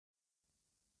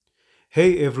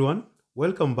Hey everyone,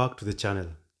 welcome back to the channel.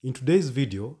 In today's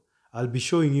video, I'll be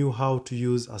showing you how to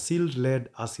use a sealed lead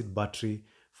acid battery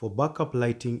for backup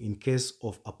lighting in case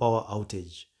of a power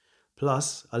outage.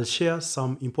 Plus, I'll share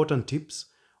some important tips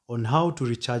on how to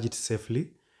recharge it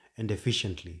safely and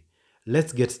efficiently.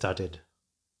 Let's get started.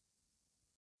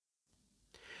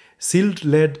 Sealed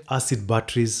lead acid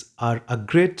batteries are a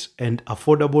great and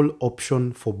affordable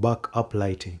option for backup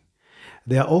lighting.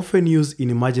 They are often used in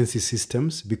emergency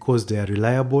systems because they are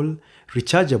reliable,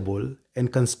 rechargeable,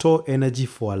 and can store energy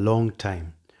for a long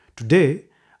time. Today,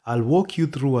 I'll walk you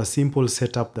through a simple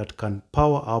setup that can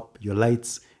power up your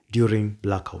lights during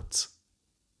blackouts.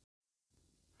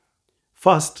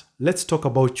 First, let's talk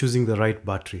about choosing the right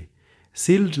battery.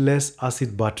 Sealed lead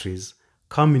acid batteries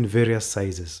come in various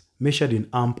sizes, measured in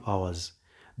amp hours.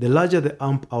 The larger the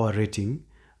amp hour rating,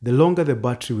 the longer the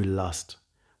battery will last.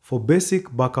 For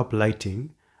basic backup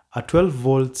lighting, a 12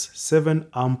 volts 7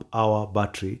 amp hour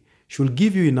battery should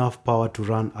give you enough power to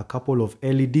run a couple of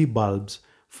LED bulbs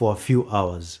for a few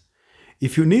hours.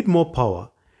 If you need more power,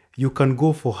 you can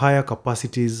go for higher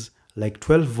capacities like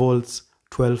 12 volts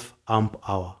 12 amp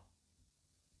hour.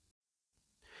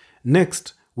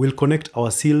 Next, we'll connect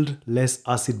our sealed lead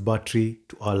acid battery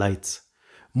to our lights.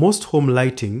 Most home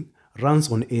lighting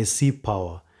runs on AC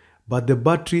power, but the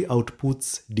battery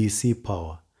outputs DC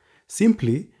power.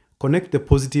 Simply connect the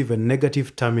positive and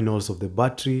negative terminals of the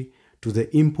battery to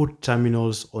the input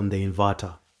terminals on the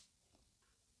inverter.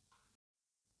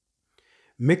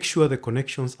 Make sure the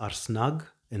connections are snug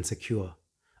and secure.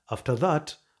 After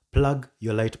that, plug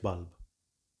your light bulb.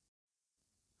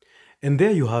 And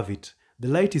there you have it. The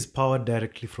light is powered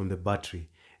directly from the battery.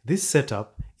 This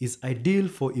setup is ideal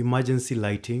for emergency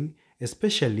lighting,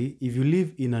 especially if you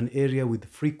live in an area with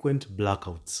frequent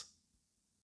blackouts.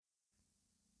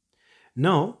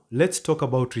 Now, let's talk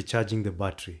about recharging the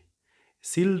battery.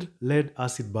 Sealed lead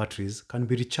acid batteries can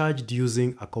be recharged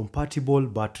using a compatible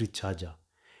battery charger.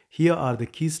 Here are the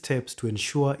key steps to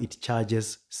ensure it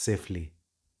charges safely.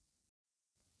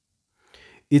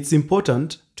 It's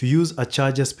important to use a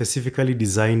charger specifically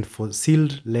designed for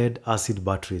sealed lead acid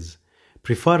batteries,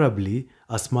 preferably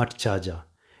a smart charger.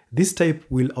 This type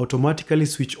will automatically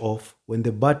switch off when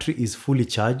the battery is fully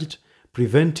charged,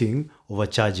 preventing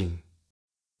overcharging.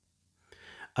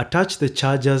 Attach the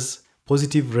charger's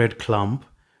positive red clamp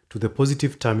to the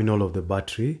positive terminal of the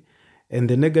battery and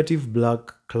the negative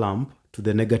black clamp to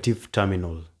the negative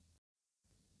terminal.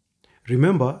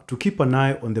 Remember to keep an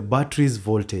eye on the battery's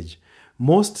voltage.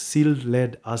 Most sealed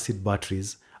lead acid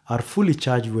batteries are fully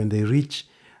charged when they reach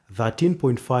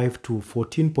 13.5 to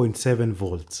 14.7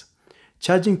 volts.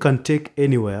 Charging can take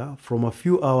anywhere from a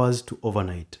few hours to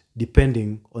overnight,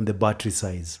 depending on the battery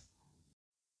size.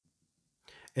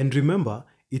 And remember,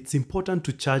 it's important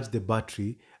to charge the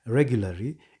battery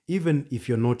regularly even if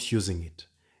you're not using it.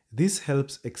 This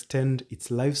helps extend its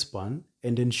lifespan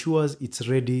and ensures it's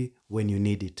ready when you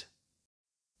need it.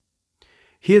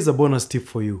 Here's a bonus tip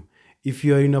for you. If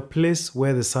you are in a place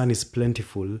where the sun is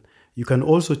plentiful, you can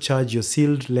also charge your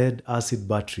sealed lead acid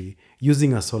battery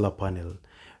using a solar panel.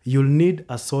 You'll need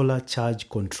a solar charge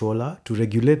controller to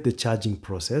regulate the charging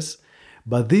process,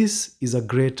 but this is a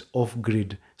great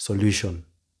off-grid solution.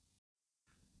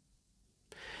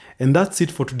 And that's it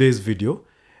for today's video.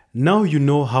 Now you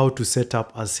know how to set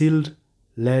up a sealed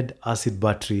lead acid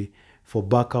battery for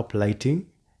backup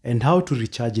lighting and how to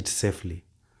recharge it safely.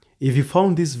 If you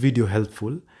found this video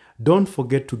helpful, don't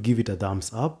forget to give it a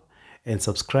thumbs up and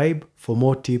subscribe for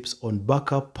more tips on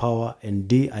backup power and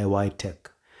DIY tech.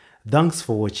 Thanks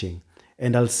for watching,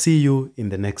 and I'll see you in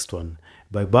the next one.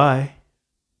 Bye bye.